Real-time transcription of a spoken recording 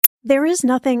There is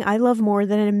nothing I love more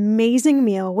than an amazing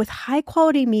meal with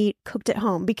high-quality meat cooked at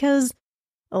home because,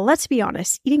 let's be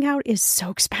honest, eating out is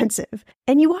so expensive.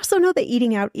 And you also know that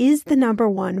eating out is the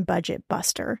 #1 budget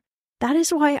buster. That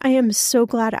is why I am so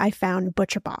glad I found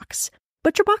ButcherBox.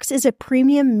 ButcherBox is a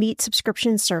premium meat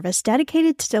subscription service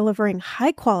dedicated to delivering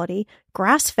high-quality,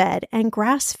 grass-fed, and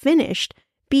grass-finished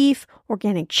beef,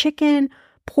 organic chicken,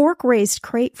 pork raised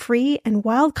crate-free, and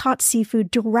wild-caught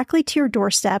seafood directly to your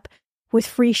doorstep with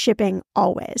free shipping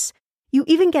always. You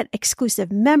even get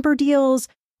exclusive member deals,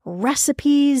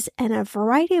 recipes, and a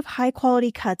variety of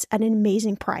high-quality cuts at an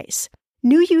amazing price.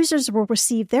 New users will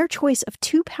receive their choice of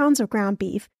 2 pounds of ground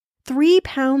beef, 3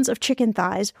 pounds of chicken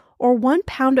thighs, or 1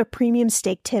 pound of premium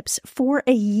steak tips for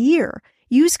a year.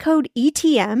 Use code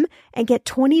ETM and get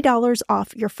 $20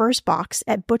 off your first box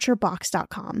at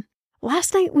butcherbox.com.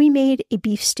 Last night we made a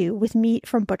beef stew with meat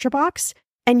from ButcherBox,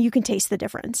 and you can taste the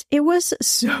difference. It was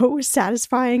so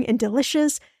satisfying and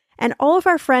delicious, and all of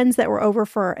our friends that were over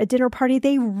for a dinner party,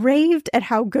 they raved at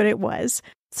how good it was.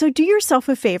 So do yourself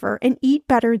a favor and eat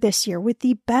better this year with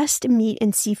the best meat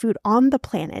and seafood on the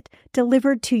planet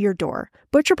delivered to your door.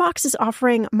 ButcherBox is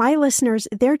offering my listeners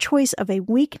their choice of a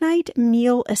weeknight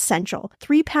meal essential: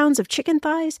 3 pounds of chicken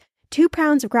thighs, 2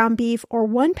 pounds of ground beef, or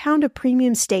 1 pound of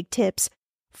premium steak tips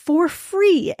for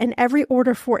free in every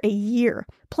order for a year.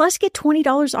 Plus, get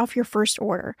 $20 off your first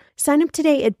order. Sign up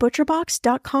today at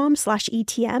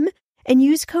butcherbox.com/ETM and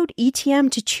use code ETM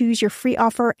to choose your free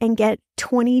offer and get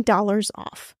 $20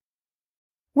 off.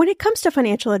 When it comes to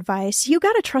financial advice, you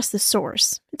gotta trust the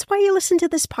source. It's why you listen to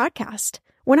this podcast.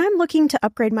 When I'm looking to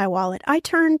upgrade my wallet, I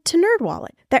turn to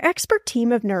NerdWallet. Their expert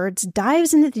team of nerds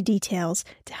dives into the details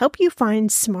to help you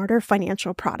find smarter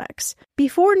financial products.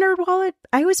 Before NerdWallet,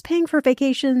 I was paying for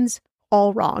vacations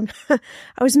all wrong.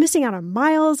 I was missing out on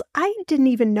miles I didn't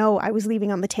even know I was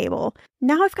leaving on the table.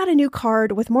 Now I've got a new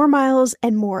card with more miles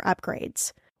and more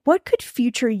upgrades. What could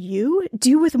future you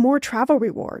do with more travel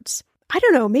rewards? I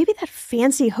don't know, maybe that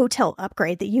fancy hotel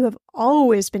upgrade that you have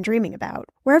always been dreaming about.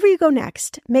 Wherever you go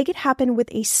next, make it happen with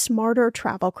a smarter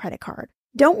travel credit card.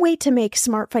 Don't wait to make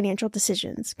smart financial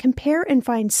decisions. Compare and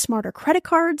find smarter credit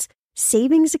cards,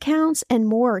 savings accounts, and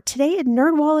more today at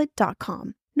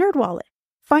nerdwallet.com. NerdWallet.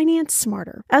 Finance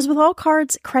smarter. As with all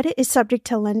cards, credit is subject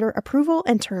to lender approval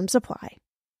and terms apply.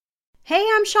 Hey,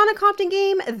 I'm Shauna Compton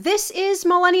Game. This is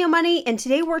Millennial Money, and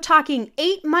today we're talking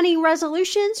 8 money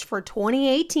resolutions for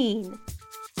 2018.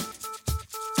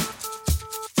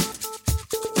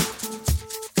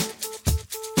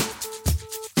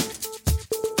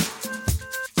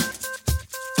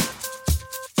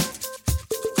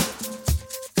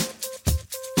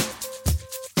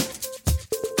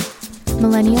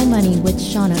 Millennial Money with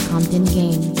Shauna Compton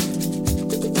Game.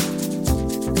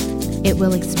 It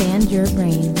will expand your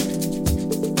brain.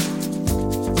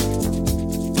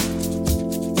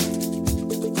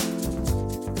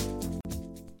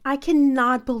 I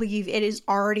cannot believe it is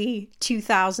already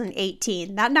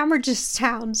 2018. That number just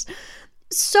sounds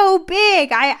so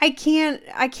big. I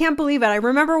can't believe it. I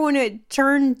remember when it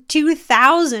turned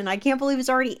 2000. I can't believe it's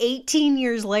already 18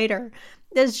 years later.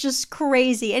 It's just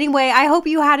crazy. Anyway, I hope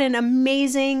you had an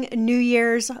amazing New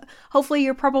Year's. Hopefully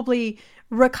you're probably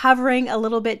recovering a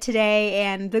little bit today,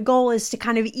 and the goal is to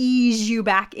kind of ease you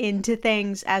back into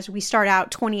things as we start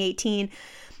out 2018.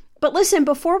 But listen,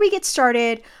 before we get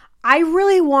started, I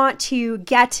really want to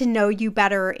get to know you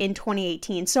better in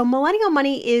 2018. So Millennial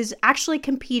Money is actually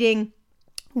competing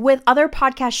with other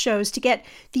podcast shows to get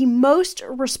the most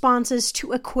responses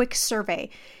to a quick survey.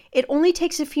 It only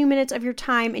takes a few minutes of your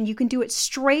time, and you can do it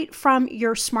straight from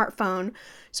your smartphone.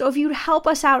 So if you'd help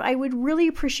us out, I would really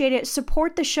appreciate it.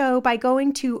 Support the show by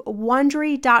going to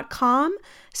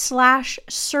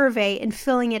Wondery.com/survey and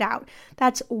filling it out.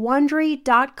 That's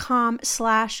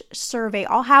Wondery.com/survey.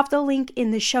 I'll have the link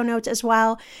in the show notes as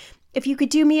well. If you could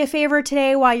do me a favor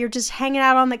today while you're just hanging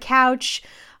out on the couch,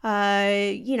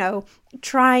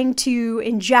 trying to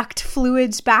inject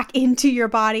fluids back into your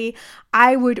body,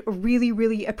 I would really,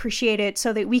 really appreciate it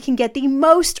so that we can get the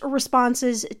most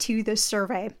responses to this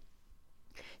survey.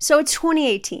 So it's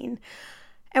 2018,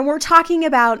 and we're talking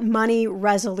about money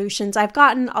resolutions. I've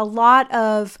gotten a lot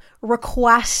of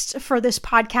requests for this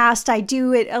podcast. I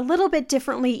do it a little bit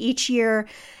differently each year.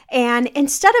 And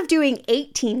instead of doing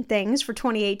 18 things for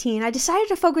 2018, I decided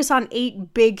to focus on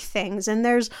 8 big things. And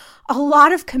there's a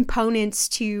lot of components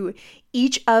to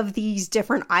each of these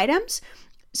different items.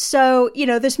 So,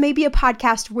 this may be a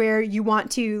podcast where you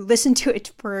want to listen to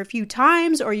it for a few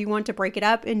times, or you want to break it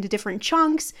up into different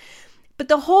chunks. But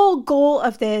the whole goal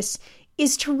of this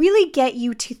is to really get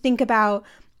you to think about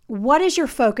What is your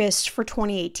focus for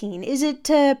 2018? Is it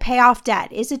to pay off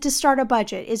debt? Is it to start a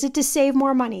budget? Is it to save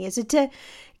more money? Is it to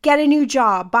get a new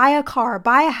job, buy a car,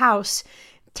 buy a house,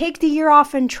 take the year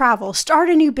off and travel, start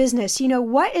a new business?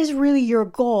 What is really your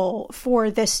goal for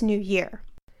this new year?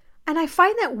 And I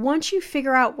find that once you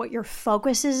figure out what your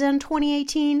focus is in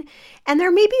 2018, and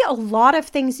there may be a lot of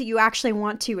things that you actually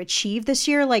want to achieve this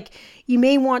year, like you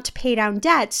may want to pay down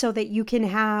debt so that you can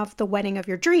have the wedding of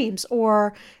your dreams,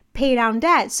 or pay down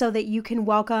debt so that you can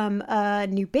welcome a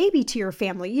new baby to your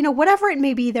family. Whatever it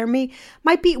may be, there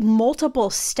might be multiple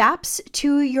steps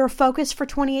to your focus for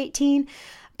 2018,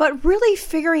 but really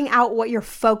figuring out what you're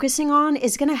focusing on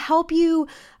is going to help you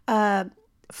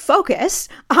focus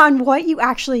on what you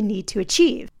actually need to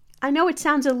achieve. I know it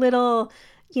sounds a little,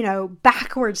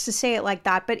 backwards to say it like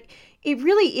that, but it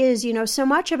really is, so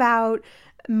much about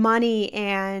money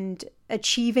and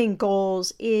achieving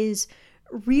goals is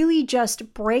really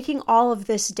just breaking all of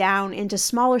this down into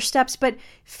smaller steps, but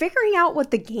figuring out what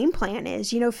the game plan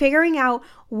is, figuring out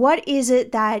what is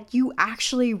it that you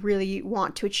actually really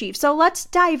want to achieve. So let's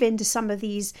dive into some of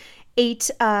these eight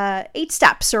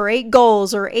steps or 8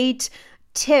 goals or 8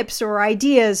 tips or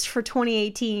ideas for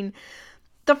 2018.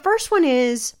 The first one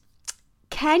is,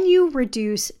 can you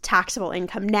reduce taxable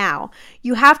income? Now,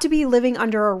 you have to be living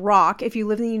under a rock if you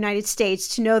live in the United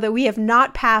States to know that we have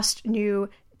not passed new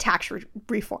tax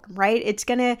reform, right? It's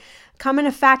going to come in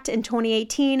effect in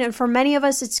 2018. And for many of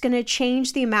us, it's going to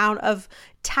change the amount of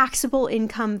taxable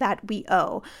income that we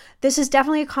owe. This is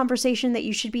definitely a conversation that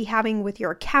you should be having with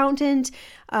your accountant.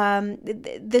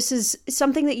 This is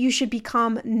something that you should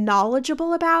become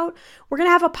knowledgeable about. We're going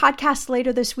to have a podcast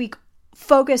later this week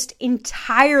focused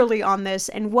entirely on this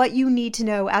and what you need to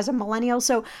know as a millennial.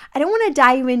 So I don't want to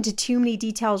dive into too many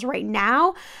details right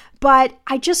now, but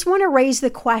I just want to raise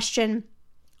the question,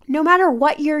 no matter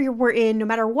what year we're in, no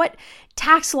matter what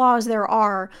tax laws there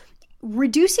are,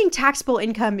 reducing taxable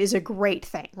income is a great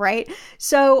thing, right?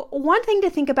 So one thing to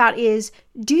think about is,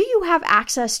 do you have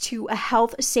access to a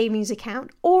health savings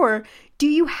account, or do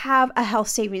you have a health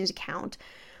savings account?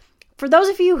 For those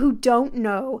of you who don't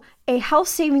know, a health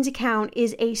savings account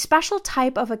is a special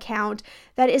type of account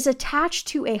that is attached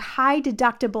to a high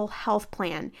deductible health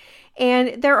plan.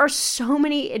 And there are so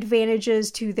many advantages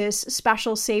to this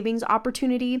special savings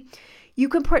opportunity. You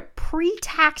can put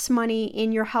pre-tax money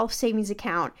in your health savings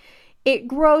account. It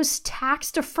grows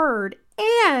tax deferred,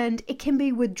 and it can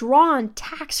be withdrawn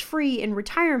tax-free in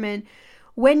retirement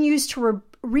when used to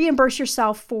reimburse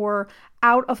yourself for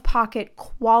out-of-pocket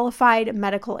qualified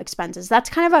medical expenses. That's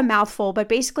kind of a mouthful, but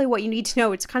basically what you need to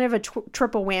know, it's kind of a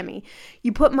triple whammy.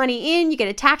 You put money in, you get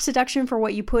a tax deduction for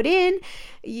what you put in.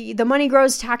 The money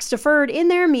grows tax deferred in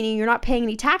there, meaning you're not paying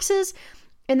any taxes.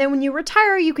 And then when you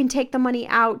retire, you can take the money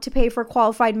out to pay for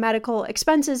qualified medical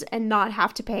expenses and not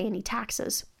have to pay any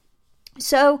taxes.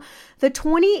 So the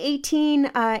 2018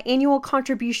 annual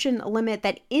contribution limit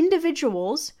that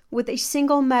individuals with a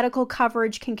single medical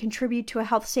coverage can contribute to a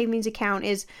health savings account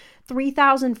is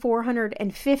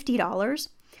 $3,450.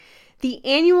 The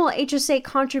annual HSA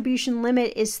contribution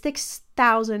limit is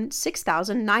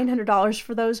 $6,900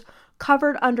 for those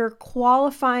covered under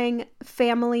qualifying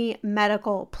family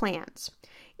medical plans.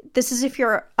 This is if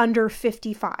you're under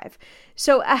 55.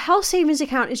 So a health savings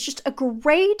account is just a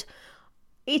great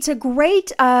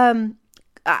I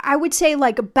would say,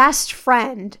 like, best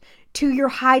friend to your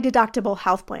high deductible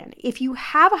health plan. If you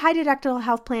have a high deductible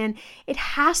health plan, it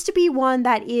has to be one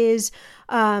that is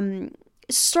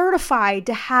certified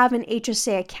to have an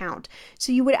HSA account.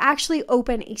 So you would actually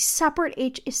open a separate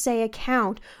HSA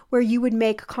account where you would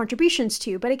make contributions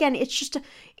to. But again,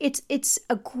 it's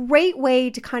a great way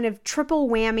to kind of triple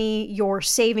whammy your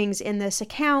savings in this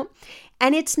account.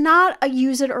 And it's not a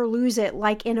use it or lose it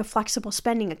like in a flexible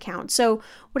spending account. So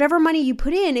whatever money you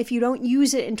put in, if you don't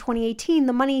use it in 2018,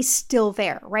 the money's still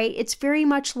there, right? It's very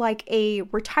much like a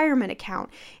retirement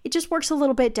account. It just works a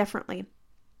little bit differently.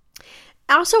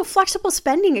 Also, flexible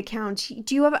spending accounts.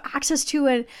 Do you have access to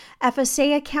an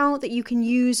FSA account that you can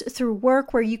use through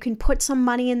work where you can put some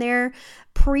money in there,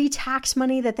 pre-tax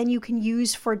money that then you can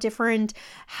use for different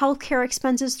healthcare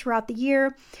expenses throughout the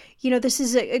year? This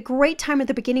is a great time at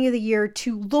the beginning of the year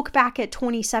to look back at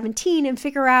 2017 and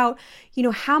figure out,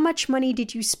 how much money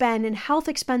did you spend in health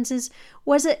expenses?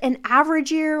 Was it an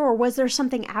average year, or was there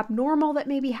something abnormal that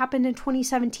maybe happened in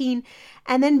 2017?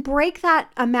 And then break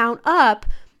that amount up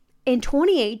in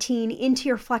 2018 into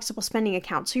your flexible spending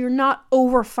account. So you're not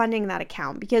overfunding that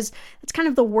account, because that's kind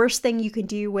of the worst thing you can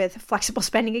do with flexible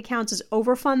spending accounts is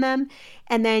overfund them.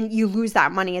 And then you lose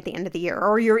that money at the end of the year,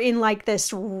 or you're in like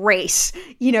this race,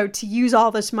 to use all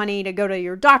this money to go to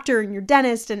your doctor and your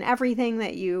dentist and everything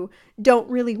that you don't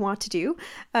really want to do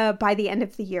by the end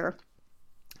of the year.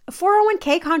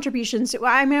 401k contributions.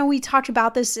 I mean, we talked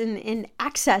about this in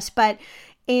excess, but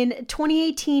in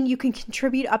 2018, you can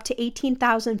contribute up to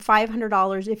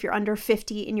 $18,500 if you're under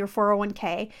 50 in your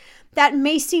 401k. That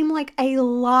may seem like a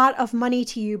lot of money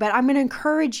to you, but I'm going to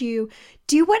encourage you,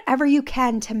 do whatever you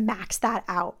can to max that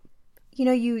out.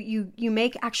 You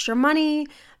make extra money.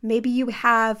 Maybe you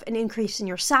have an increase in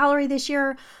your salary this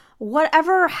year.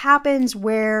 Whatever happens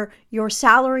where your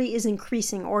salary is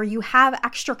increasing or you have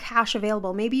extra cash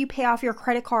available, maybe you pay off your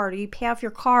credit card or you pay off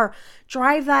your car,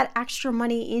 drive that extra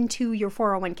money into your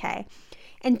 401k.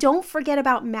 And don't forget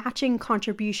about matching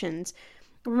contributions.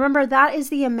 Remember, that is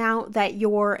the amount that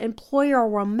your employer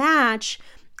will match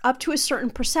up to a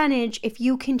certain percentage if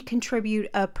you can contribute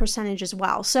a percentage as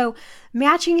well. So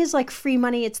matching is like free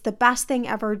money. It's the best thing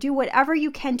ever. Do whatever you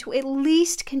can to at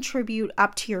least contribute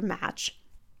up to your match.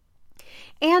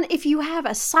 And if you have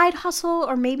a side hustle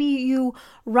or maybe you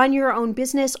run your own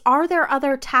business, are there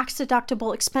other tax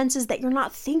deductible expenses that you're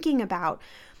not thinking about?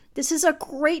 This is a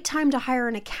great time to hire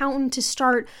an accountant to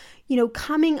start,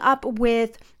 coming up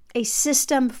with a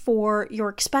system for your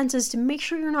expenses to make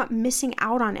sure you're not missing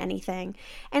out on anything.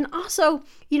 And also,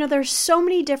 there's so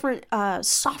many different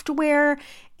software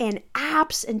and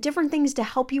apps and different things to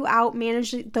help you out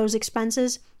manage those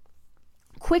expenses.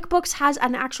 QuickBooks has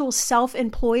an actual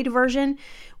self-employed version,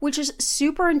 which is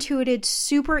super intuitive,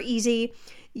 super easy.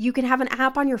 You can have an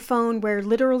app on your phone where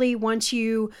literally once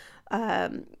you,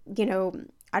 have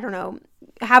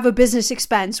a business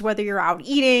expense, whether you're out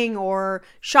eating or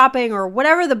shopping or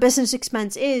whatever the business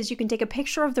expense is, you can take a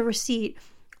picture of the receipt,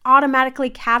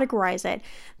 automatically categorize it.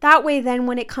 That way, then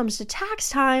when it comes to tax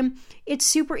time, it's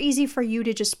super easy for you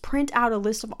to just print out a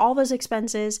list of all those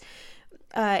expenses.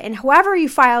 And however you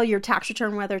file your tax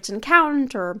return, whether it's an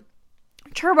accountant or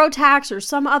TurboTax or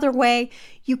some other way,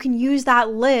 you can use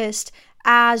that list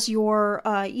as your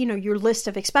list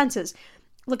of expenses.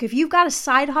 Look, if you've got a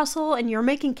side hustle and you're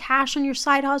making cash on your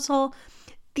side hustle,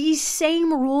 these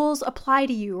same rules apply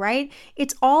to you, right?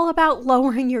 It's all about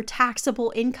lowering your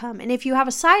taxable income. And if you have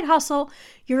a side hustle,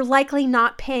 you're likely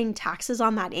not paying taxes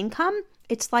on that income.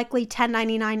 It's likely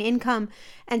 1099 income.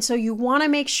 And so you want to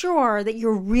make sure that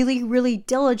you're really, really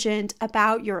diligent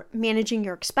about your managing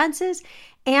your expenses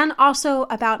and also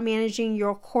about managing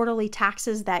your quarterly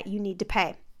taxes that you need to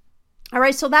pay. All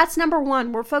right, so that's number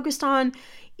one. We're focused on,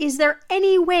 is there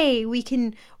any way we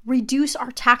can reduce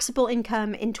our taxable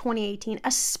income in 2018,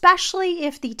 especially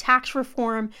if the tax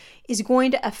reform is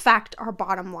going to affect our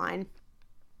bottom line?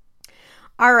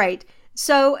 All right,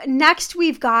 so next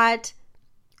we've got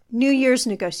New Year's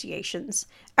negotiations.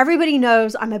 Everybody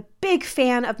knows I'm a big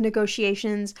fan of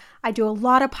negotiations. I do a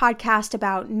lot of podcasts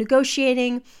about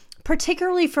negotiating,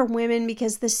 particularly for women,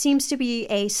 because this seems to be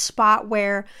a spot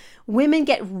where women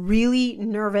get really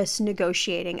nervous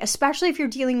negotiating, especially if you're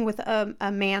dealing with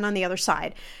a man on the other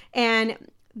side. And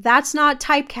that's not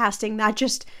typecasting. That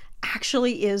just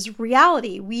actually is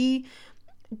reality. We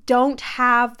don't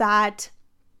have that.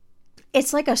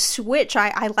 It's like a switch.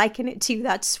 I liken it to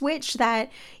that switch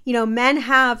that,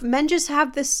 men just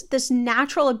have this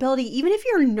natural ability. Even if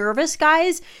you're nervous,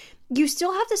 guys, you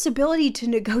still have this ability to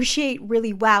negotiate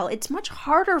really well. It's much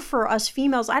harder for us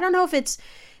females. I don't know if it's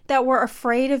that we're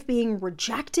afraid of being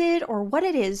rejected or what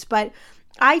it is, but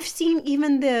I've seen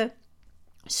even the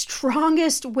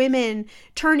strongest women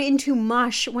turn into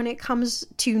mush when it comes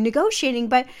to negotiating.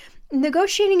 But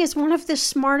negotiating is one of the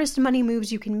smartest money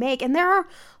moves you can make. And there are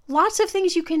lots of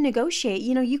things you can negotiate.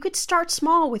 You could start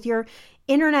small with your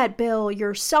internet bill,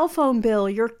 your cell phone bill,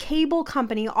 your cable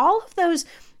company, all of those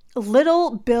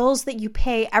little bills that you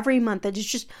pay every month that is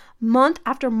just month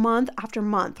after month after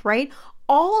month, right?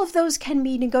 All of those can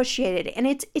be negotiated. And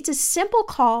it's a simple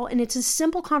call and it's a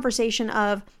simple conversation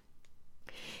of,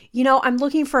 I'm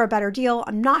looking for a better deal.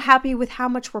 I'm not happy with how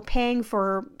much we're paying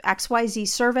for XYZ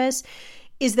service.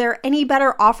 Is there any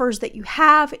better offers that you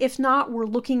have? If not, we're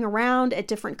looking around at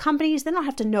different companies. They don't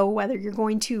have to know whether you're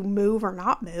going to move or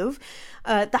not move.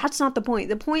 That's not the point.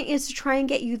 The point is to try and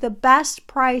get you the best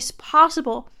price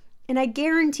possible. And I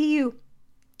guarantee you,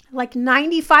 like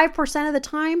 95% of the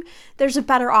time, there's a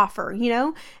better offer,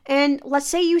 And let's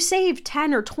say you save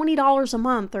 $10 or $20 a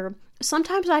month, or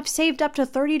sometimes I've saved up to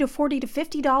 $30 to $40 to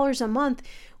 $50 a month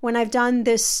when I've done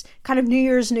this kind of New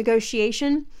Year's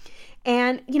negotiation.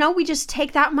 And, we just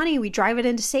take that money, we drive it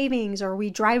into savings or we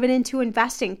drive it into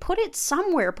investing, put it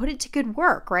somewhere, put it to good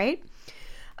work, right?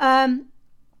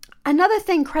 Another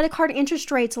thing, credit card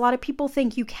interest rates, a lot of people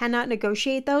think you cannot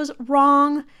negotiate those.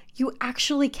 Wrong. You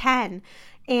actually can.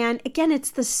 And again,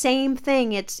 it's the same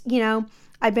thing. It's,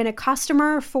 I've been a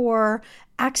customer for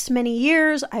X many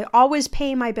years. I always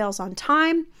pay my bills on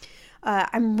time.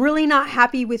 I'm really not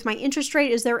happy with my interest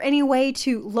rate. Is there any way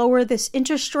to lower this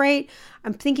interest rate?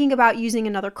 I'm thinking about using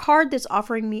another card that's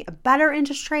offering me a better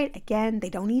interest rate. Again, they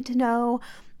don't need to know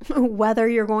whether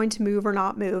you're going to move or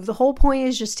not move. The whole point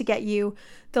is just to get you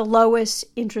the lowest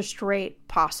interest rate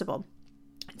possible.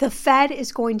 The Fed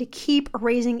is going to keep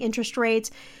raising interest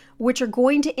rates, which are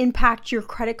going to impact your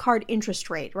credit card interest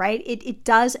rate, right? It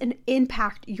does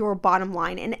impact your bottom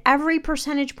line. And every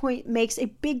percentage point makes a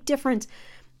big difference,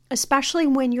 especially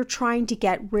when you're trying to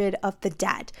get rid of the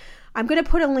debt. I'm going to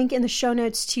put a link in the show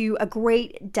notes to a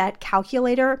great debt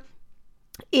calculator.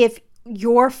 If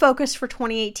your focus for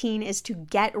 2018 is to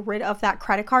get rid of that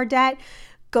credit card debt,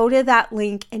 go to that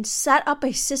link and set up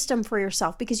a system for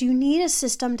yourself, because you need a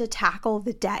system to tackle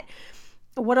the debt.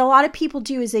 What a lot of people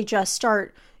do is they just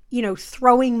start,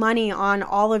 throwing money on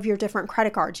all of your different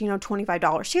credit cards,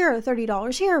 $25 here,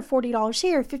 $30 here, $40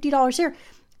 here, $50 here.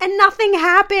 And nothing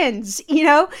happens.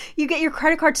 You get your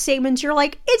credit card statements. You're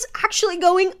like, it's actually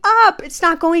going up. It's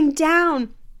not going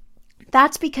down.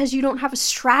 That's because you don't have a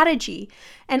strategy.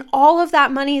 And all of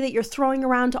that money that you're throwing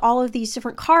around to all of these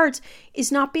different cards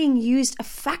is not being used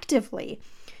effectively.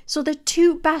 So the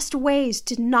two best ways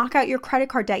to knock out your credit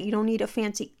card debt, you don't need a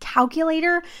fancy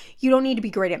calculator. You don't need to be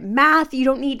great at math. You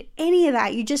don't need any of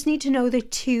that. You just need to know the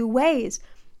two ways.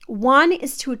 One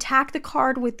is to attack the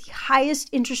card with the highest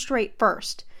interest rate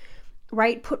first,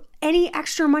 right? Put any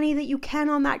extra money that you can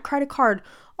on that credit card.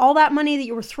 All that money that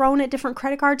you were throwing at different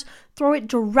credit cards, throw it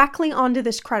directly onto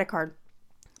this credit card.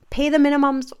 Pay the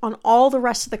minimums on all the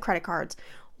rest of the credit cards.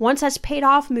 Once that's paid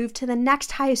off, move to the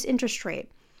next highest interest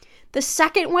rate. The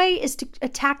second way is to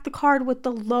attack the card with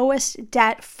the lowest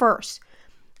debt first.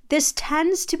 This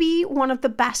tends to be one of the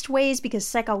best ways because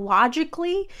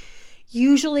psychologically,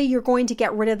 usually you're going to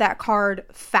get rid of that card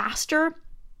faster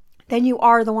than you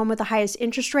are the one with the highest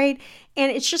interest rate.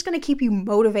 And it's just going to keep you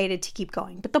motivated to keep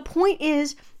going. But the point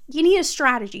is, you need a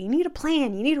strategy, you need a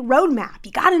plan, you need a roadmap.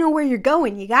 You got to know where you're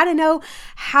going. You got to know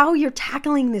how you're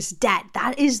tackling this debt.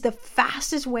 That is the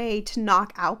fastest way to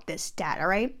knock out this debt, all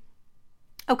right?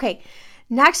 Okay,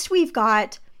 next I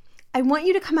want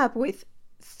you to come up with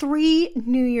 3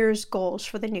 New Year's goals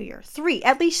for the new year. 3,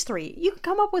 at least 3. You can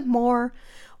come up with more.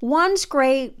 1's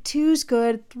great, 2's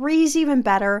good, 3's even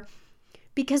better,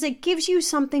 because it gives you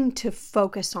something to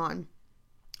focus on.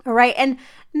 All right. And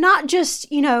not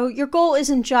just, your goal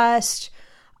isn't just,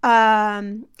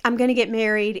 I'm going to get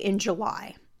married in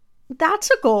July. That's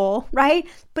a goal, right?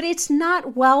 But it's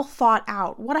not well thought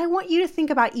out. What I want you to think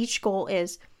about each goal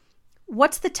is,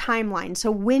 what's the timeline?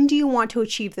 So when do you want to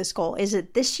achieve this goal? Is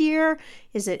it this year?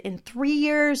 Is it in 3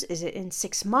 years? Is it in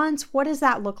 6 months? What does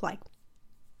that look like?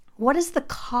 What is the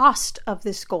cost of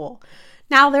this goal?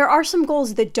 Now, there are some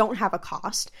goals that don't have a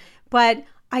cost, but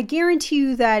I guarantee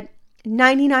you that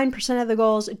 99% of the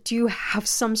goals do have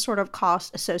some sort of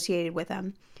cost associated with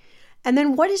them. And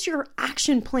then what is your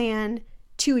action plan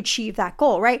to achieve that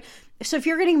goal, right? So if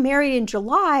you're getting married in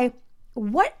July,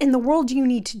 what in the world do you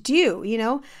need to do?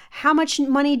 How much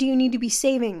money do you need to be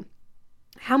saving?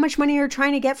 How much money are you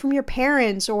trying to get from your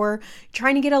parents or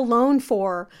trying to get a loan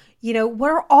for? What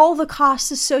are all the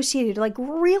costs associated? Like,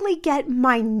 really get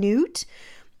minute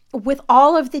with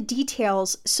all of the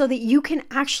details so that you can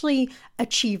actually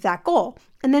achieve that goal.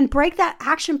 And then break that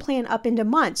action plan up into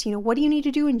months. What do you need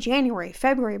to do in January,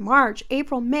 February, March,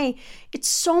 April, May? It's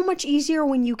so much easier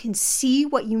when you can see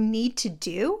what you need to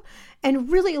do.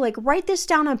 And really, write this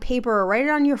down on paper, or write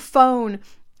it on your phone,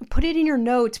 put it in your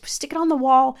notes, stick it on the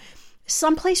wall,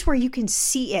 someplace where you can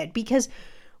see it, because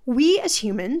we as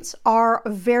humans are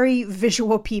very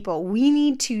visual people. We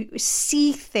need to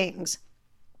see things.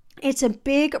 It's a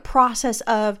big process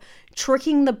of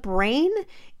tricking the brain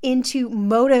into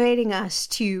motivating us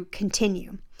to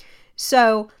continue.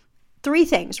 So 3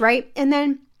 things, right? And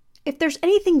then if there's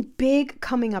anything big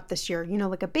coming up this year,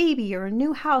 like a baby or a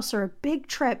new house or a big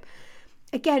trip,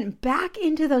 again, back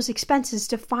into those expenses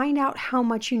to find out how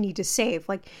much you need to save.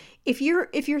 Like if you're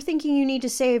thinking you need to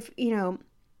save,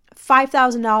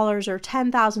 $5,000 or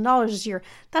 $10,000 this year,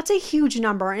 that's a huge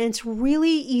number. And it's really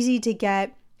easy to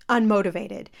get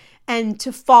unmotivated and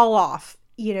to fall off,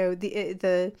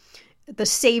 the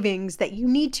savings that you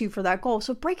need to for that goal.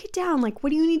 So break it down. Like, what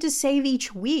do you need to save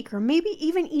each week or maybe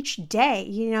even each day?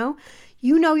 You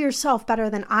know yourself better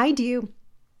than I do.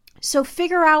 So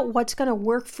figure out what's going to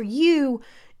work for you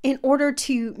in order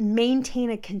to maintain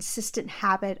a consistent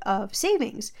habit of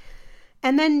savings.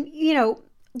 And then,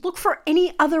 look for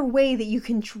any other way that you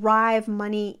can drive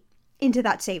money into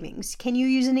that savings. Can you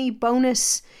use any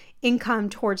bonus income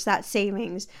towards that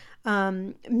savings?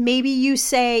 Maybe you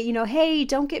say, hey,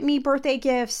 don't get me birthday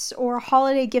gifts or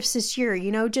holiday gifts this year,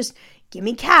 just give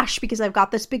me cash because I've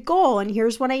got this big goal and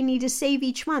here's what I need to save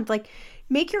each month. Like,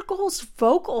 make your goals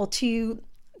vocal to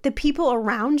the people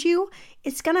around you.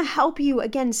 It's going to help you,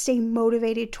 again, stay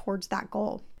motivated towards that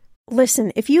goal.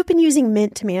 Listen, if you've been using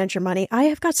Mint to manage your money, I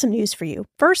have got some news for you.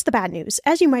 First, the bad news.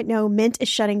 As you might know, Mint is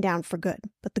shutting down for good.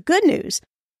 But the good news,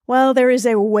 well, there is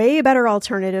a way better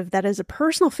alternative that is a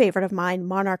personal favorite of mine,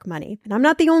 Monarch Money. And I'm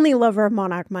not the only lover of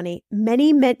Monarch Money.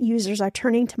 Many Mint users are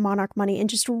turning to Monarch Money and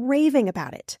just raving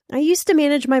about it. I used to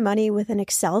manage my money with an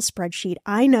Excel spreadsheet.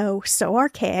 I know, so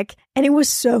archaic, and it was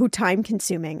so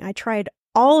time-consuming. I tried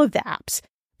all of the apps,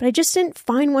 but I just didn't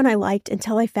find one I liked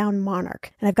until I found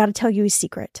Monarch. And I've got to tell you a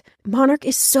secret. Monarch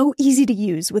is so easy to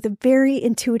use with a very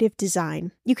intuitive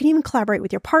design. You can even collaborate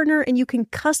with your partner and you can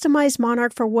customize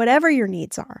Monarch for whatever your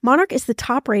needs are. Monarch is the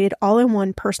top-rated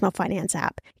all-in-one personal finance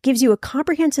app. It gives you a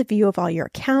comprehensive view of all your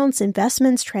accounts,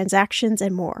 investments, transactions,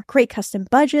 and more. Create custom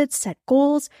budgets, set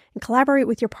goals, and collaborate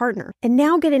with your partner. And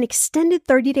now get an extended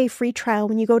 30-day free trial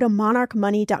when you go to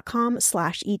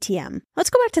monarchmoney.com/ETM. Let's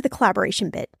go back to the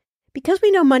collaboration bit. Because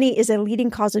we know money is a leading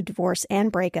cause of divorce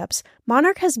and breakups,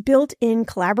 Monarch has built-in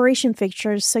collaboration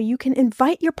features so you can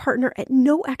invite your partner at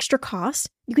no extra cost.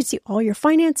 You can see all your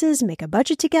finances, make a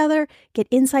budget together, get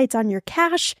insights on your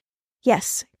cash.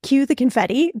 Yes, cue the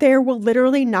confetti. There will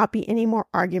literally not be any more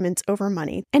arguments over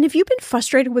money. And if you've been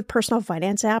frustrated with personal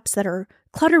finance apps that are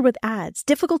cluttered with ads,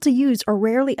 difficult to use, or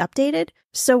rarely updated,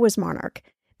 so was Monarch.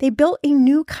 They built a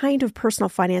new kind of personal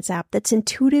finance app that's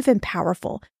intuitive and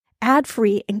powerful,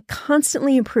 ad-free, and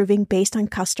constantly improving based on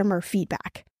customer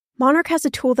feedback. Monarch has a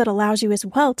tool that allows you as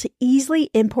well to easily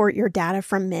import your data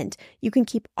from Mint. You can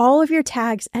keep all of your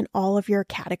tags and all of your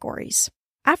categories.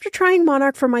 After trying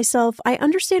Monarch for myself, I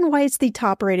understand why it's the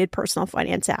top-rated personal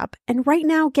finance app. And right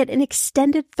now, get an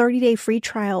extended 30-day free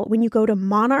trial when you go to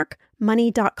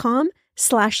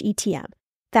monarchmoney.com/ETM.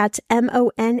 That's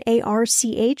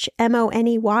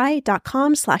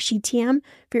monarchmoney.com/ETM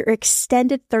for your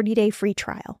extended 30-day free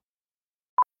trial.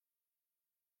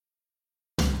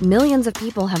 Millions of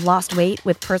people have lost weight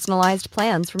with personalized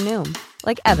plans from Noom.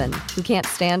 Like Evan, who can't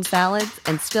stand salads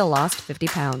and still lost 50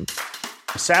 pounds.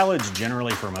 Salads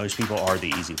generally for most people are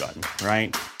the easy button,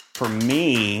 right? For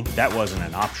me, that wasn't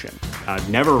an option. I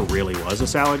never really was a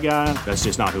salad guy. That's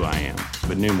just not who I am.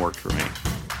 But Noom worked for me.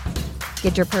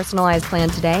 Get your personalized plan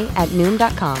today at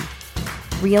Noom.com.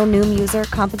 Real Noom user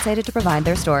compensated to provide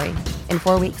their story. In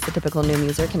 4 weeks, the typical Noom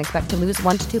user can expect to lose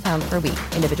 1 to 2 pounds per week.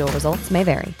 Individual results may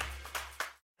vary.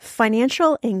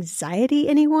 Financial anxiety,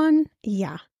 anyone?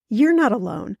 Yeah, you're not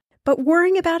alone. But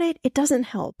worrying about it, it doesn't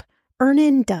help.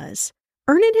 Earnin does.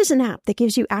 Earnin is an app that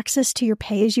gives you access to your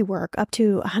pay-as-you-work up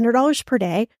to $100 per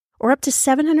day or up to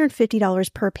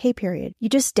 $750 per pay period. You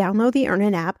just download the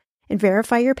Earnin app and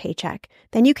verify your paycheck.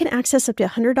 Then you can access up to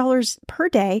 $100 per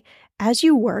day as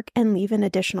you work and leave an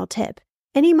additional tip.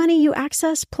 Any money you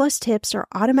access plus tips are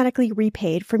automatically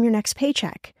repaid from your next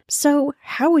paycheck. So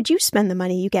how would you spend the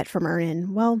money you get from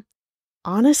Earnin? Well,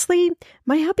 honestly,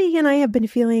 my hubby and I have been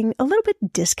feeling a little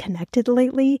bit disconnected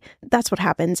lately. That's what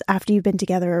happens after you've been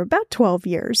together about 12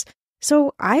 years.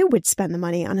 So I would spend the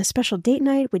money on a special date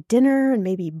night with dinner and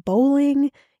maybe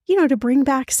bowling, to bring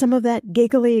back some of that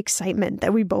giggly excitement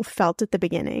that we both felt at the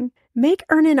beginning. Make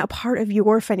Earnin a part of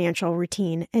your financial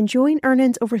routine and join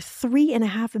Earnin's over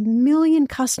 3.5 million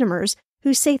customers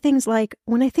who say things like,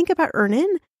 when I think about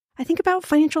Earnin, I think about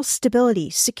financial stability,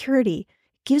 security.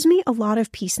 It gives me a lot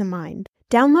of peace of mind.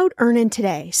 Download Earnin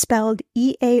today, spelled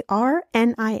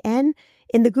EARNIN,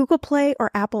 in the Google Play or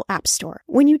Apple App Store.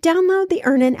 When you download the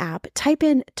Earnin app, type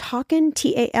in Talkin',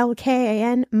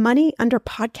 TALKAN, money under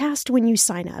podcast when you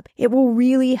sign up. It will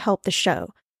really help the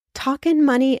show. Talkin'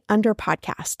 money under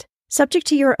podcast. Subject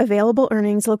to your available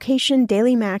earnings, location,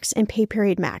 daily max, and pay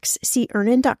period max. See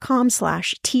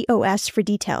earnin.com/TOS for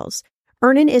details.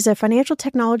 Earnin is a financial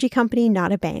technology company,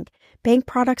 not a bank. Bank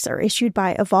products are issued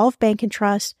by Evolve Bank and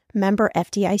Trust, member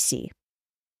FDIC.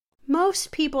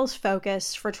 Most people's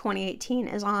focus for 2018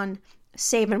 is on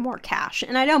saving more cash.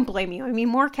 And I don't blame you. I mean,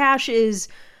 more cash is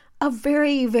a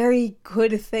very, very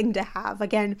good thing to have.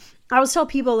 Again, I always tell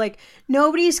people,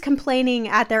 nobody's complaining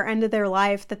at their end of their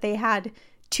life that they had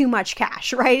too much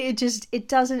cash, right? It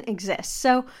doesn't exist.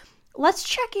 So let's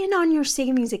check in on your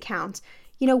savings accounts.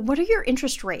 What are your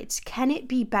interest rates? Can it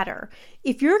be better?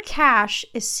 If your cash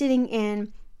is sitting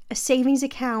in a savings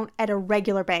account at a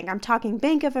regular bank. I'm talking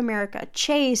Bank of America,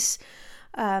 Chase,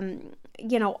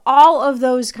 all of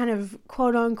those kind of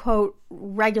quote unquote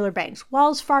regular banks,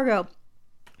 Wells Fargo,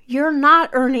 you're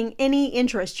not earning any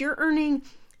interest. You're earning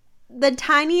the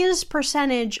tiniest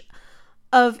percentage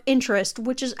of interest,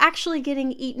 which is actually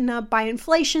getting eaten up by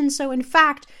inflation. So in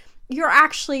fact, you're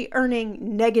actually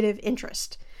earning negative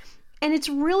interest. And it's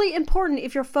really important,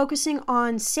 if you're focusing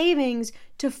on savings,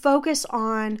 to focus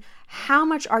on how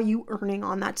much are you earning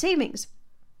on that savings.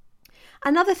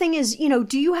 Another thing is,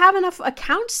 do you have enough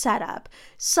accounts set up?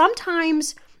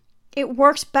 Sometimes it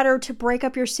works better to break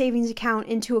up your savings account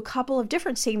into a couple of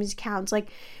different savings accounts. Like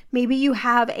maybe you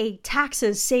have a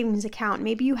taxes savings account.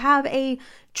 Maybe you have a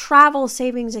travel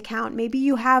savings account. Maybe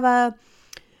you have a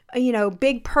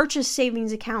big purchase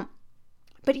savings account.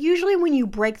 But usually when you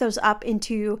break those up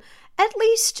into at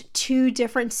least 2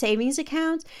 different savings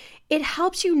accounts, it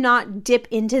helps you not dip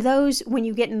into those when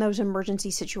you get in those emergency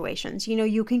situations.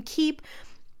 You can keep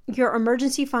your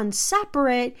emergency funds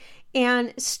separate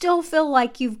and still feel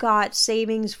like you've got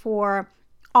savings for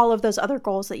all of those other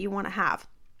goals that you want to have.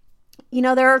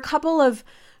 There are a couple of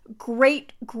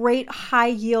great high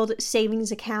yield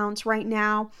savings accounts right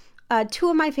now. 2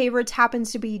 of my favorites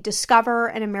happens to be Discover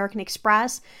and American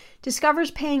Express.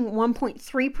 Discover's paying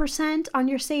 1.3% on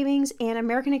your savings, and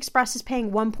American Express is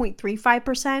paying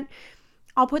 1.35%.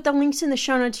 I'll put the links in the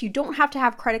show notes. You don't have to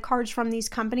have credit cards from these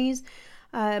companies.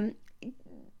 The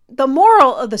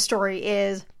moral of the story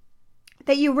is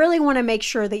that you really want to make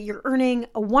sure that you're earning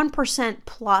a 1%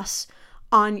 plus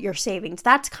on your savings.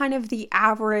 That's kind of the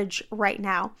average right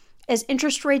now. As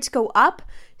interest rates go up,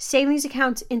 savings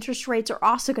accounts interest rates are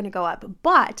also going to go up.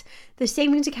 But the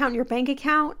savings account in your bank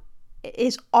account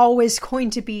is always going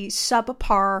to be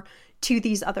subpar to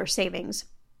these other savings.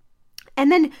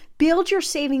 And then build your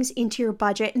savings into your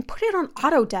budget and put it on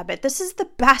auto debit. This is the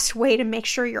best way to make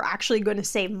sure you're actually going to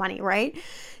save money, right?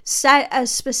 Set a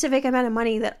specific amount of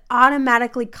money that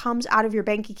automatically comes out of your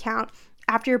bank account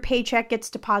after your paycheck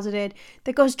gets deposited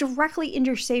that goes directly into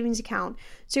your savings account.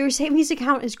 So your savings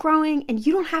account is growing and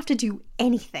you don't have to do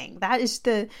anything. That is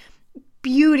the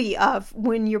beauty of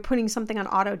when you're putting something on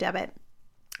auto debit.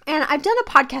 And I've done a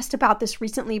podcast about this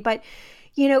recently, but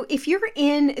if you're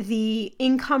in the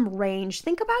income range,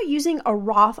 think about using a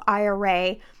Roth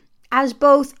IRA as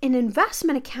both an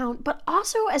investment account, but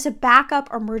also as a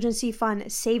backup emergency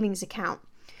fund savings account.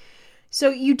 So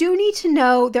you do need to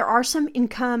know there are some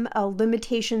income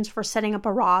limitations for setting up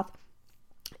a Roth.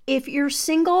 If you're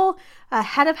single,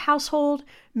 head of household,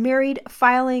 married,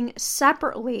 filing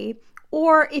separately,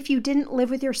 or if you didn't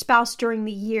live with your spouse during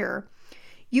the year,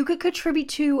 you could contribute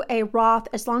to a Roth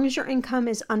as long as your income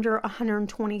is under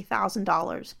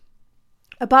 $120,000.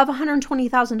 Above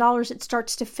 $120,000, it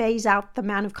starts to phase out the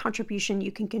amount of contribution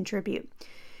you can contribute.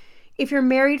 If you're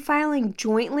married filing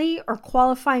jointly or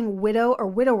qualifying widow or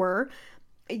widower,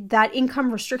 that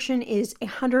income restriction is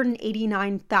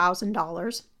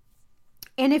 $189,000.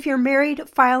 And if you're married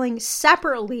filing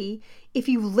separately, if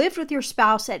you lived with your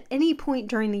spouse at any point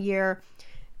during the year,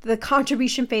 the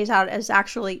contribution phase out is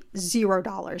actually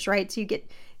 $0, right? So you get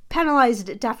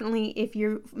penalized definitely if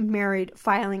you're married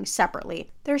filing separately.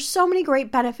 There's so many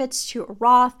great benefits to a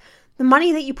Roth. The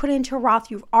money that you put into a Roth,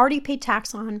 you've already paid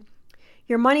tax on.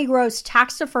 Your money grows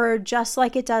tax deferred just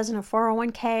like it does in a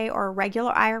 401k or a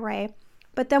regular IRA.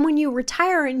 But then when you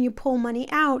retire and you pull money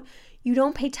out, you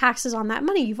don't pay taxes on that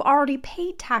money. You've already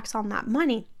paid tax on that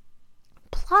money.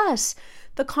 Plus,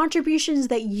 the contributions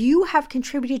that you have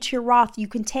contributed to your Roth, you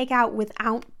can take out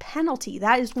without penalty.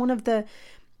 That is one of the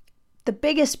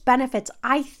biggest benefits,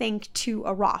 I think, to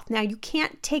a Roth. Now, you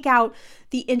can't take out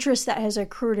the interest that has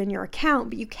accrued in your account,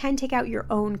 but you can take out your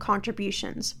own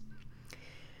contributions.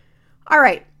 All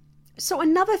right. So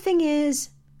another thing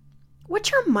is,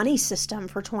 what's your money system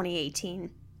for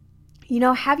 2018?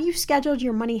 Have you scheduled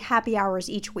your money happy hours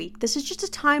each week? This is just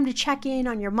a time to check in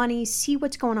on your money, see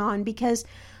what's going on, because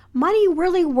money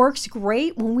really works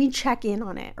great when we check in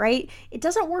on it, right? It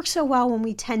doesn't work so well when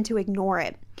we tend to ignore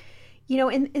it.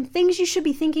 And things you should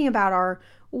be thinking about are,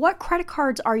 what credit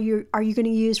cards are you going to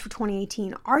use for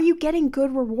 2018? Are you getting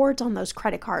good rewards on those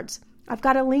credit cards? I've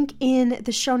got a link in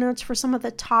the show notes for some of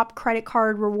the top credit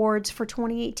card rewards for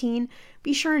 2018.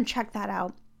 Be sure and check that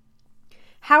out.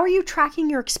 How are you tracking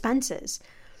your expenses?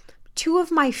 2 of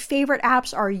my favorite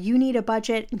apps are You Need a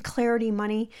Budget and Clarity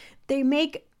Money. They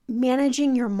make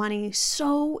managing your money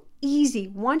so easy.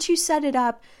 Once you set it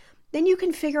up, then you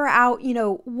can figure out,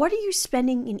 what are you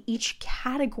spending in each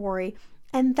category?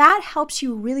 And that helps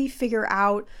you really figure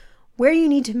out where you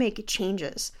need to make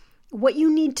changes, what you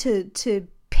need to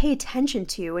pay attention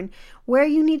to and where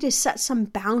you need to set some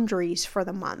boundaries for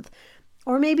the month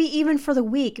or maybe even for the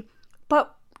week.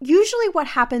 But usually what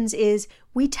happens is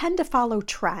we tend to follow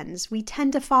trends. We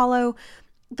tend to follow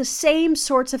the same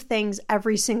sorts of things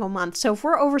every single month. So if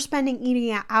we're overspending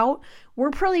eating out,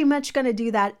 we're pretty much going to do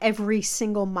that every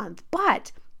single month.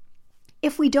 But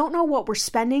if we don't know what we're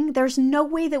spending, there's no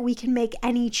way that we can make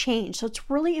any change. So it's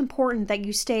really important that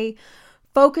you stay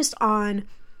focused on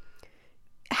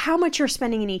how much you're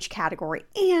spending in each category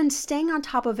and staying on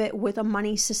top of it with a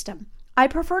money system. I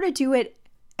prefer to do it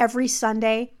every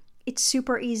Sunday. It's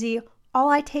super easy. All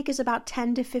I take is about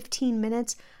 10 to 15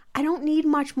 minutes. I don't need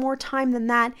much more time than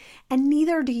that, and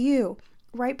neither do you,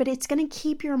 right? But it's going to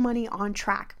keep your money on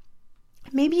track.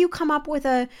 Maybe you come up with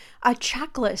a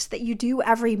checklist that you do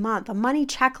every month, a money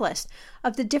checklist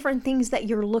of the different things that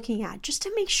you're looking at, just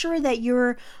to make sure that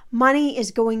your money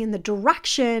is going in the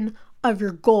direction of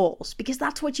your goals, because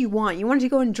that's what you want. You want it to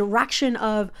go in the direction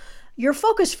of your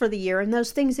focus for the year and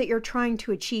those things that you're trying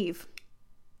to achieve.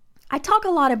 I talk a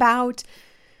lot about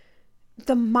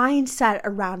the mindset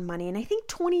around money, and I think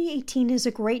 2018 is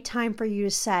a great time for you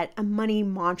to set a money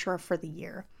mantra for the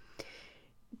year.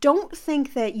 Don't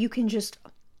think that you can just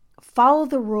follow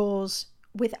the rules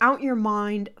without your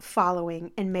mind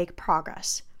following and make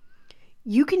progress.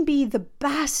 You can be the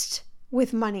best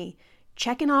with money,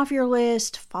 checking off your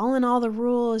list, following all the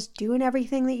rules, doing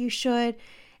everything that you should,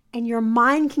 and your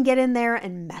mind can get in there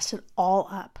and mess it all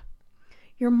up.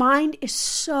 Your mind is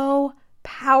so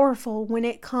powerful when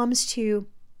it comes to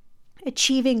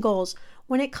achieving goals,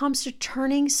 when it comes to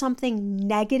turning something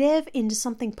negative into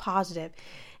something positive.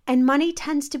 And money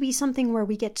tends to be something where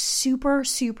we get super,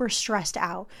 super stressed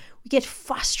out. We get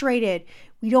frustrated.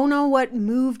 We don't know what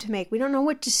move to make. We don't know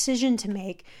what decision to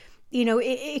make.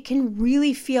 It can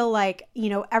really feel like,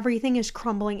 everything is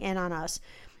crumbling in on us.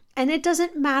 And it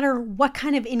doesn't matter what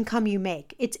kind of income you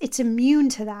make. It's immune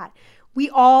to that. We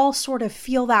all sort of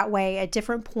feel that way at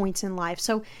different points in life.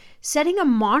 So setting a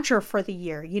mantra for the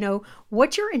year,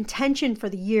 what's your intention for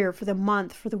the year, for the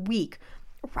month, for the week?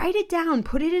 Write it down,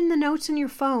 put it in the notes in your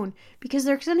phone, because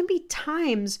there's going to be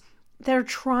times that are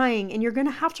trying, and you're going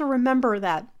to have to remember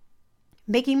that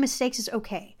making mistakes is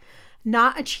okay.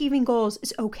 Not achieving goals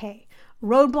is okay.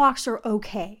 Roadblocks are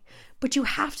okay, but you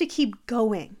have to keep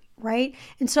going, right?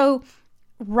 And so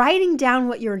writing down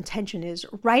what your intention is,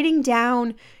 writing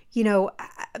down,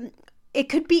 it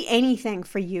could be anything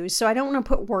for you. So I don't want to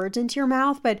put words into your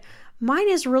mouth, but mine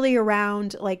is really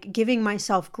around like giving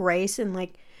myself grace and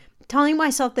like telling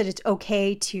myself that it's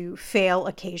okay to fail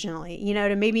occasionally,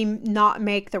 to maybe not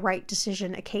make the right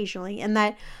decision occasionally, and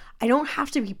that I don't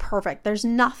have to be perfect. there is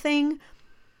nothing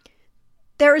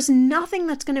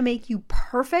that's going to make you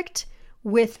perfect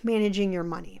with managing your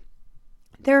money.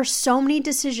 There are so many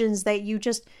decisions that you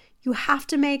have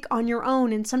to make on your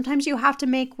own, and sometimes you have to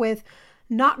make with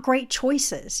not great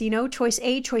choices, choice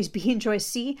A, choice B, and choice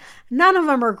C. None of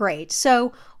them are great.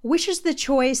 So which is the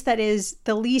choice that is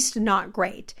the least not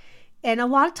great? And a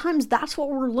lot of times that's what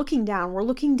we're looking down. We're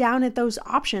looking down at those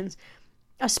options,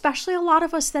 especially a lot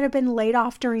of us that have been laid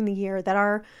off during the year that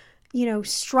are,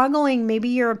 struggling. Maybe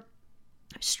you're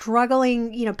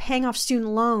struggling, paying off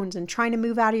student loans and trying to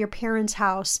move out of your parents'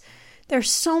 house. There's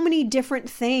so many different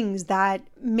things that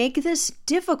make this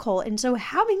difficult. And so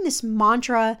having this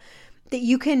mantra that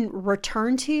you can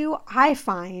return to, I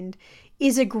find,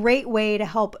 is a great way to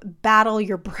help battle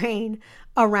your brain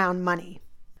around money.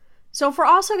 So if we're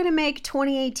also going to make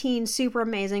 2018 super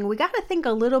amazing, we got to think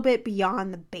a little bit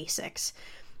beyond the basics.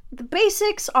 The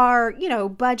basics are,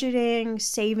 budgeting,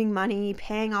 saving money,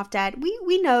 paying off debt.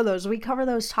 We know those. We cover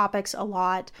those topics a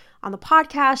lot on the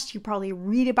podcast. You probably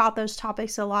read about those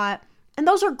topics a lot. And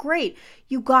those are great.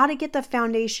 You got to get the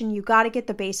foundation. You got to get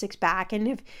the basics back. And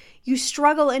if you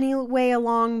struggle any way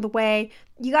along the way,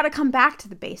 you got to come back to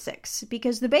the basics,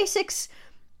 because the basics,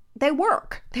 they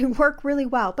work. They work really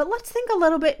well. But let's think a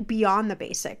little bit beyond the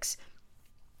basics.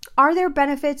 Are there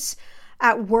benefits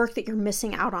at work that you're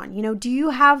missing out on? Do you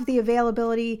have the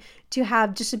availability to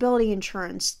have disability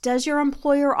insurance? Does your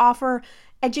employer offer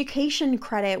education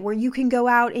credit where you can go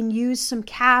out and use some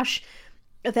cash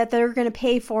that they're going to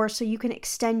pay for so you can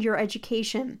extend your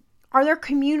education? Are there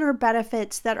commuter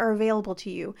benefits that are available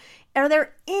to you? Are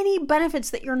there any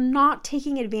benefits that you're not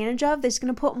taking advantage of that's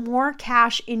going to put more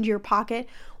cash into your pocket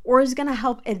or is going to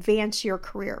help advance your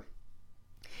career?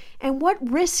 And what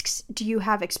risks do you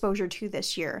have exposure to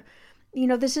this year?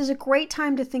 This is a great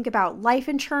time to think about life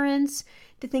insurance,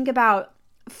 to think about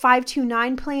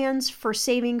 529 plans for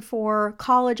saving for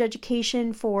college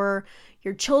education for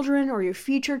your children or your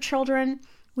future children.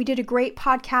 We did a great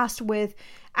podcast with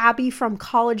Abby from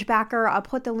College Backer, I'll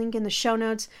put the link in the show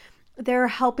notes. They're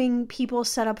helping people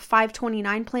set up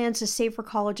 529 plans to save for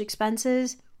college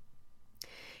expenses.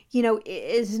 You know,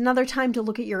 is another time to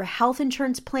look at your health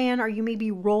insurance plan. Are you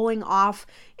maybe rolling off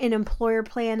an employer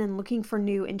plan and looking for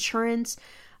new insurance?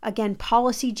 Again,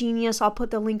 Policy Genius, I'll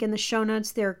put the link in the show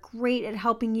notes. They're great at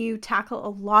helping you tackle a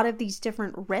lot of these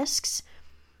different risks.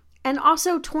 And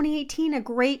also 2018, a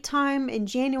great time in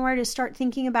January to start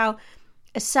thinking about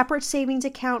a separate savings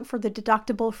account for the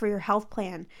deductible for your health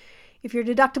plan. If your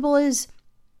deductible is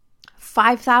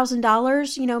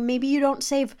 $5,000, you know, maybe you don't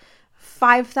save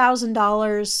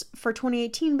 $5,000 for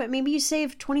 2018, but maybe you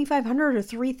save $2,500 or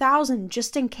 $3,000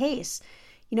 just in case.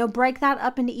 You know, break that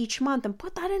up into each month and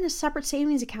put that in a separate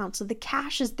savings account so the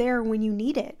cash is there when you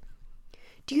need it.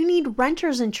 Do you need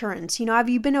renter's insurance? You know, have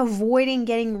you been avoiding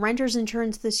getting renter's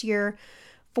insurance this year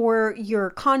for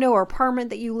your condo or apartment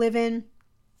that you live in?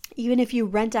 Even if you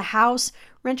rent a house,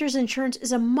 renter's insurance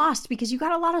is a must because you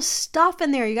got a lot of stuff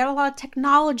in there. You got a lot of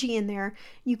technology in there.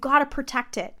 You got to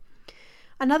protect it.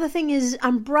 Another thing is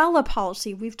umbrella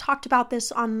policy. We've talked about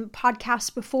this on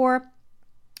podcasts before.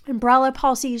 Umbrella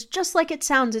policy is just like it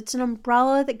sounds. It's an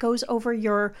umbrella that goes over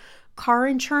your car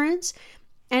insurance,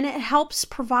 and it helps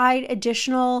provide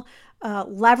additional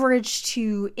leverage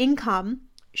to income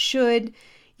should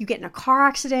you get in a car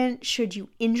accident, should you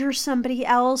injure somebody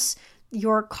else.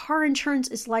 Your car insurance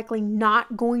is likely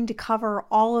not going to cover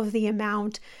all of the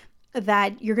amount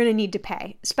that you're going to need to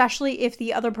pay, especially if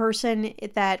the other person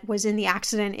that was in the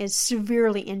accident is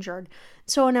severely injured.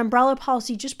 So an umbrella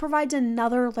policy just provides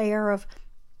another layer of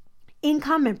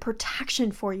income and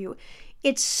protection for you.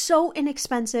 It's so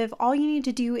inexpensive. All you need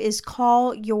to do is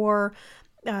call your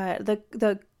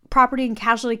the property and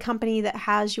casualty company that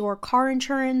has your car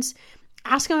insurance.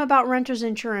 Ask them about renter's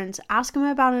insurance. Ask them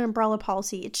about an umbrella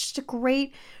policy. It's just a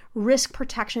great risk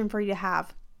protection for you to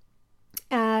have.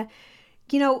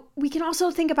 You know, we can also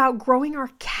think about growing our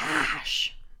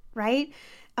cash, right?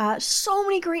 So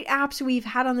many great apps we've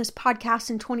had on this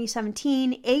podcast in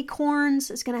 2017.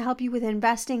 Acorns is going to help you with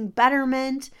investing.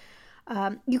 Betterment.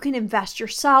 You can invest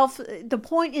yourself. The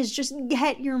point is just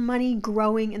get your money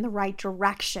growing in the right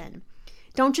direction.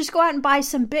 Don't just go out and buy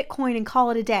some Bitcoin and call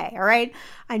it a day, all right?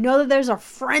 I know that there's a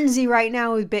frenzy right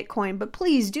now with Bitcoin, but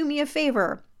please do me a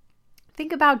favor.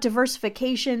 Think about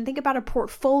diversification. Think about a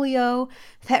portfolio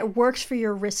that works for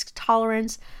your risk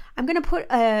tolerance. I'm going to put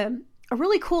a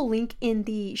really cool link in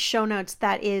the show notes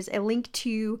that is a link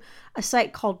to a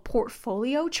site called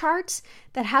Portfolio Charts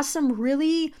that has some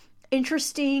really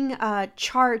interesting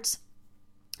charts,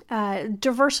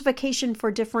 diversification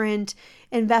for different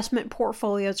investment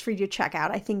portfolios for you to check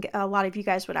out. I think a lot of you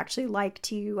guys would actually like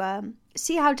to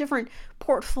see how different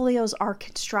portfolios are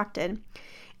constructed.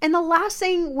 And the last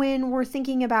thing when we're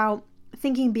thinking about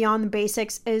thinking beyond the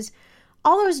basics is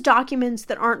all those documents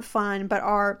that aren't fun but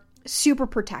are super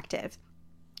protective.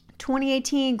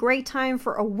 2018, great time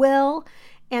for a will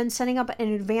and setting up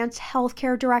an advanced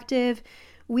healthcare directive.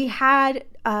 We had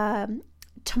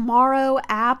Tomorrow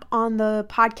app on the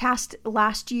podcast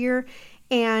last year,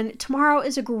 and Tomorrow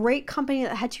is a great company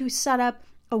that had to set up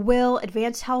a will,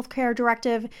 advanced healthcare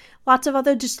directive, lots of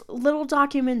other just little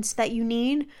documents that you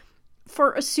need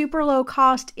for a super low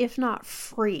cost, if not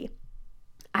free.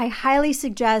 I highly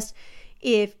suggest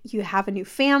if you have a new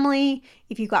family,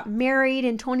 if you got married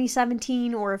in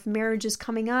 2017, or if marriage is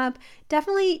coming up,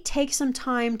 definitely take some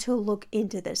time to look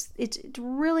into this. It's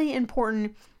really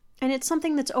important, and it's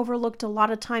something that's overlooked a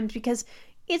lot of times because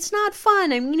it's not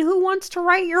fun. I mean, who wants to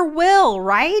write your will,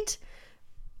 right?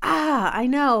 I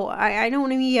know. I don't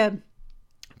want to be a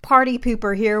party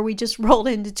pooper here. We just rolled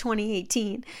into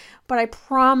 2018. But I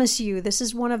promise you, this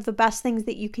is one of the best things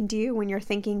that you can do when you're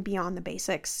thinking beyond the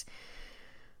basics.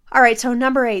 All right, so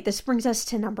number 8. This brings us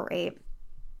to number 8.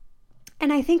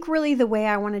 And I think really the way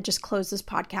I want to just close this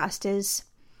podcast is,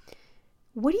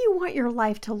 what do you want your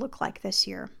life to look like this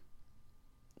year?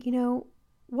 You know,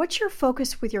 what's your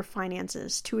focus with your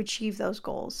finances to achieve those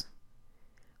goals?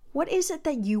 What is it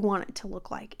that you want it to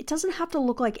look like? It doesn't have to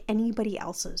look like anybody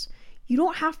else's. You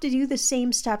don't have to do the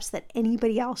same steps that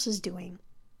anybody else is doing.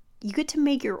 You get to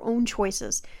make your own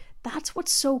choices. That's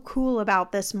what's so cool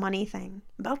about this money thing,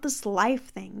 about this life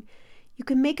thing. You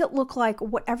can make it look like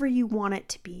whatever you want it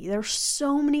to be. There's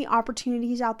so many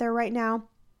opportunities out there right now.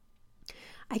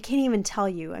 I can't even tell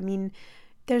you. I mean,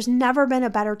 there's never been a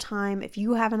better time if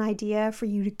you have an idea for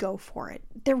you to go for it.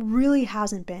 There really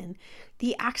hasn't been.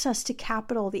 The access to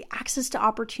capital, the access to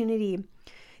opportunity,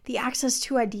 the access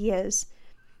to ideas.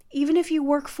 Even if you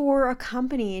work for a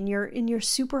company and you're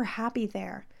super happy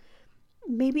there,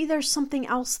 maybe there's something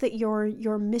else that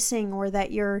you're missing or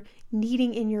that you're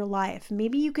needing in your life.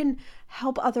 Maybe you can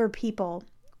help other people.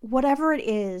 Whatever it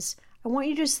is, I want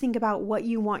you to just think about what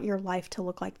you want your life to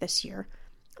look like this year.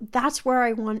 That's where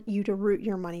I want you to root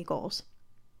your money goals.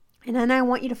 And then I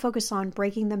want you to focus on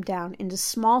breaking them down into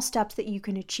small steps that you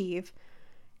can achieve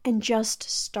and just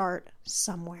start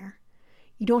somewhere.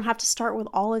 You don't have to start with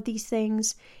all of these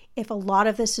things. If a lot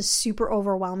of this is super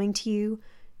overwhelming to you,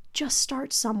 just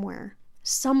start somewhere.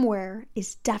 Somewhere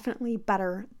is definitely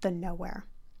better than nowhere.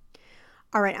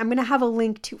 All right, I'm going to have a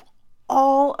link to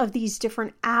all of these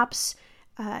different apps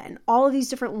and all of these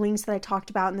different links that I talked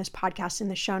about in this podcast in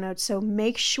the show notes. So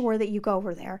make sure that you go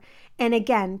over there. And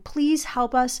again, please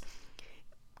help us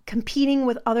competing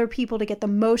with other people to get the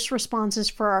most responses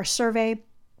for our survey.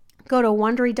 Go to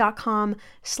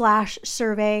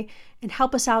Wondery.com/survey and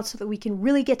help us out so that we can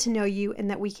really get to know you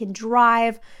and that we can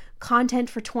drive content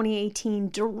for 2018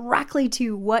 directly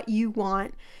to what you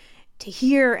want to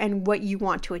hear and what you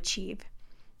want to achieve.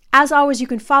 As always, you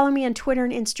can follow me on Twitter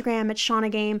and Instagram at Shauna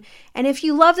Game. And if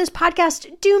you love this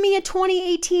podcast, do me a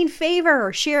 2018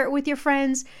 favor. Share it with your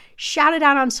friends. Shout it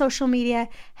out on social media.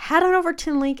 Head on over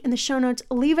to the link in the show notes.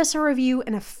 Leave us a review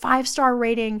and a 5-star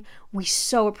rating. We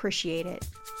so appreciate it.